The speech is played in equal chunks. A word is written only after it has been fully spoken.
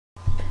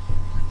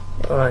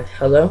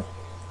Hello,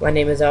 my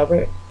name is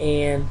Albert,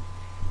 and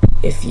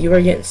if you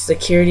are getting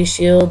Security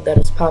Shield that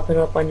is popping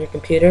up on your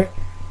computer,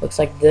 looks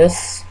like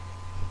this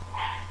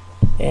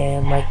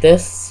and like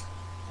this,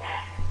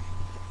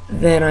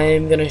 then I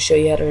am going to show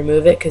you how to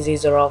remove it because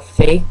these are all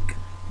fake.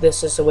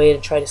 This is a way to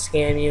try to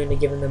scam you into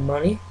giving them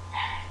money,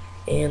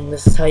 and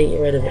this is how you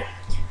get rid of it.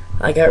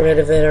 I got rid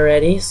of it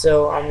already,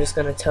 so I'm just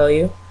going to tell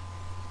you.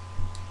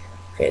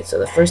 Okay, so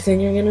the first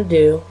thing you're going to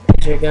do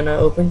is you're going to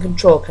open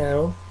Control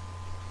Panel.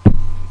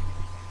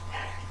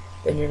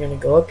 Then you're going to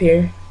go up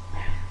here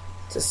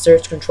to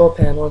search Control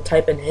Panel and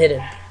type in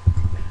hidden.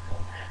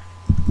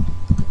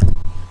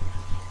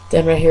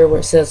 Then right here where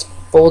it says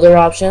folder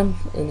option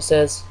and it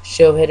says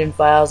show hidden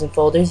files and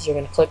folders, you're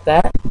going to click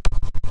that.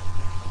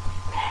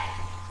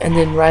 And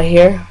then right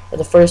here for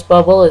the first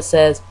bubble it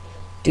says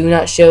do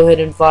not show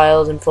hidden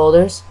files and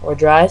folders or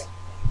drives,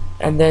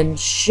 and then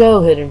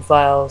show hidden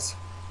files,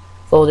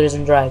 folders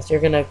and drives. You're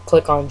going to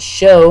click on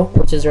show,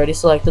 which is already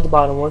selected, the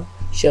bottom one,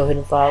 show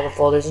hidden files and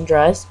folders and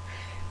drives.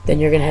 Then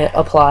you're going to hit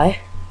apply.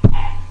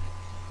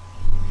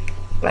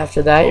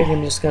 After that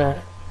you're just going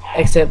to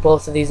exit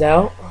both of these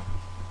out.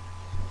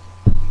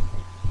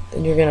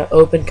 Then you're going to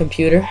open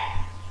computer,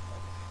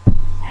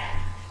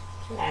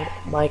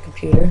 my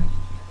computer,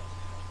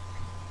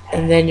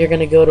 and then you're going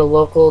to go to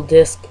local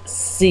disk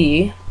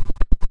C.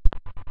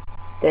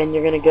 Then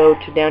you're going to go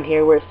to down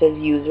here where it says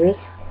users,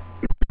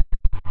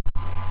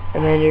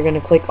 and then you're going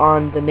to click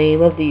on the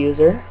name of the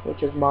user,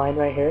 which is mine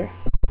right here.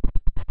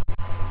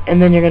 And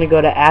then you're going to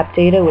go to app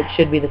data, which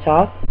should be the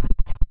top,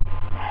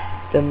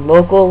 then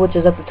local, which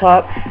is at the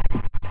top,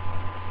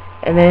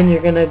 and then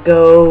you're going to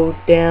go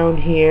down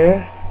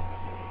here.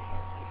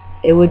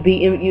 It would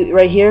be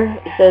right here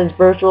it says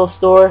virtual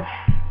store,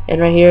 and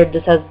right here it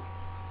just has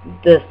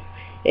this.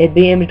 It'd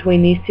be in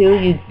between these two.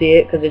 You'd see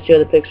it because it shows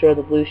the picture of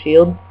the blue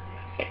shield.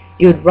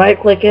 You would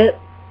right click it.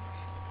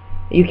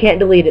 You can't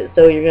delete it,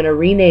 so you're going to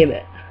rename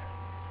it.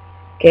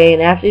 Okay,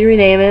 and after you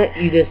rename it,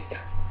 you just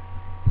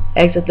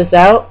exit this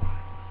out.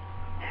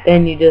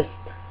 Then you just,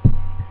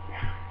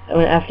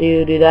 after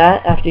you do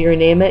that, after you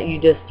rename it, you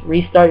just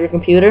restart your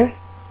computer.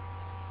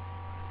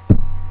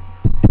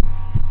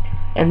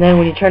 And then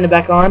when you turn it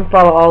back on,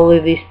 follow all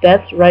of these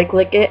steps, right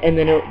click it, and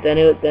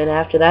then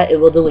after that it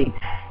will delete.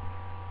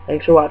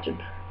 Thanks for watching.